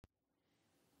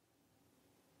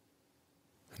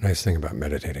The nice thing about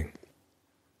meditating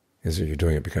is that you're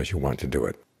doing it because you want to do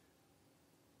it.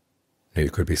 Now, you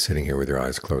could be sitting here with your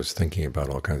eyes closed thinking about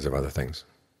all kinds of other things,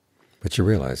 but you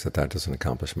realize that that doesn't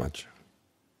accomplish much.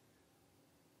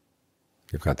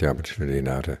 You've got the opportunity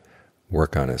now to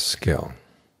work on a skill.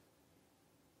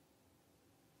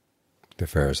 The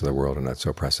affairs of the world are not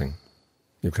so pressing.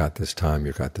 You've got this time,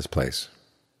 you've got this place.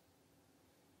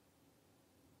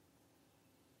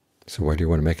 So what do you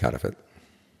want to make out of it?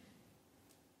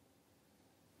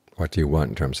 What do you want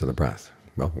in terms of the breath?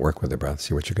 Well, work with the breath,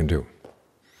 see what you can do.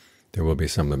 There will be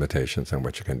some limitations on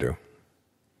what you can do.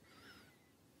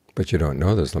 But you don't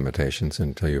know those limitations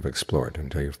until you've explored,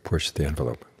 until you've pushed the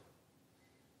envelope.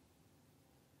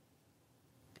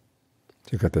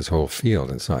 You've got this whole field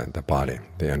inside, the body,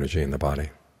 the energy in the body,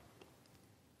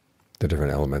 the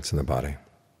different elements in the body.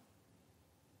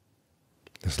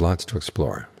 There's lots to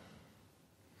explore.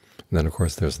 And then, of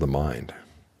course, there's the mind.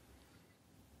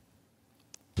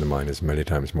 The mind is many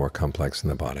times more complex than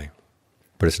the body,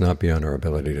 but it's not beyond our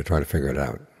ability to try to figure it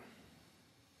out.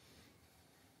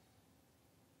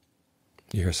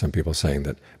 You hear some people saying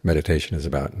that meditation is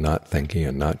about not thinking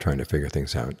and not trying to figure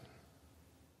things out.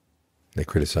 They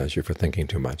criticize you for thinking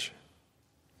too much.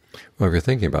 Well, if you're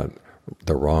thinking about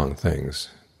the wrong things,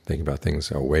 thinking about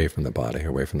things away from the body,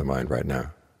 away from the mind right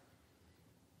now,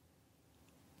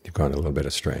 you've gone a little bit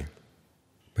astray.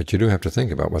 But you do have to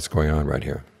think about what's going on right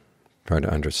here. Try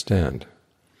to understand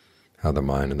how the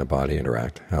mind and the body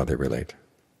interact, how they relate.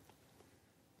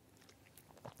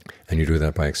 And you do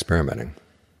that by experimenting.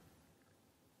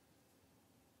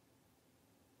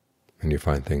 And you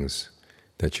find things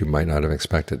that you might not have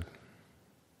expected.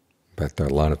 In fact, there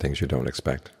are a lot of things you don't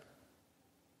expect.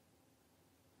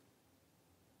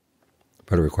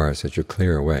 But it requires that you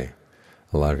clear away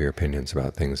a lot of your opinions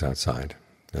about things outside,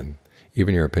 and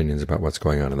even your opinions about what's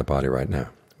going on in the body right now.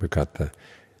 We've got the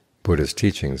Buddha's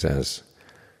teachings as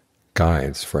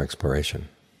guides for exploration.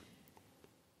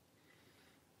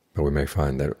 But we may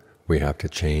find that we have to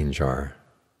change our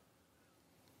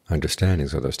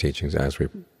understandings of those teachings as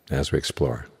we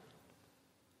explore.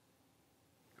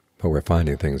 But we're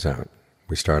finding things out.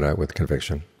 We start out with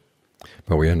conviction,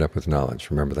 but we end up with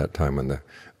knowledge. Remember that time when the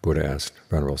Buddha asked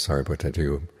Venerable Sariputta, do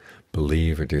you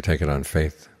believe or do you take it on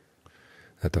faith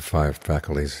that the 5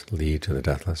 faculties lead to the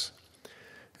deathless?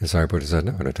 And Sariputta said,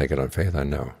 no, I don't take it on faith, I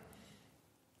know.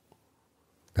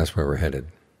 That's where we're headed.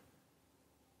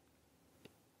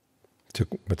 To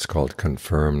what's called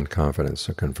confirmed confidence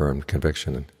or confirmed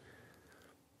conviction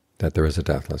that there is a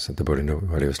deathless, that the Buddha knew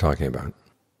what he was talking about.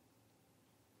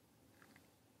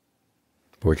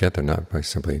 But we get there not by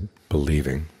simply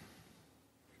believing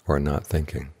or not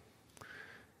thinking.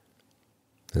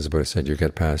 As the Buddha said, you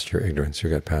get past your ignorance, you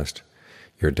get past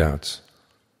your doubts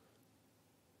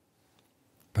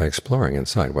by exploring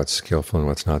inside what's skillful and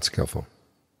what's not skillful.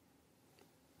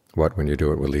 What, when you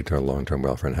do it, will lead to long-term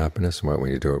welfare and happiness, and what,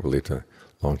 when you do it, will lead to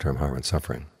long-term harm and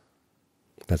suffering.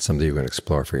 That's something you can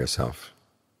explore for yourself.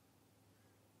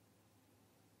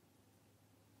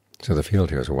 So the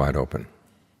field here is wide open.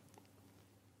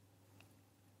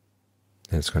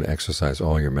 And it's going to exercise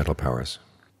all your mental powers.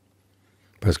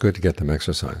 But it's good to get them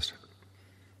exercised.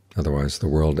 Otherwise the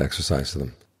world exercises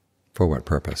them. For what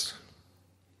purpose?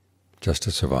 Just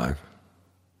to survive,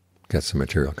 get some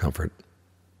material comfort,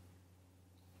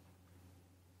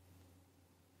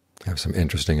 have some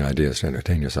interesting ideas to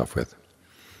entertain yourself with.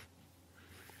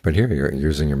 But here you're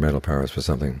using your mental powers for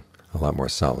something a lot more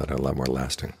solid, a lot more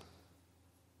lasting.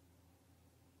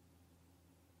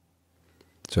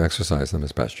 So exercise them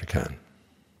as best you can.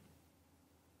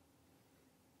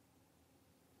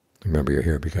 Remember, you're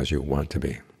here because you want to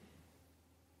be.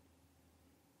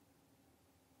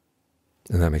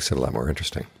 And that makes it a lot more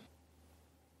interesting.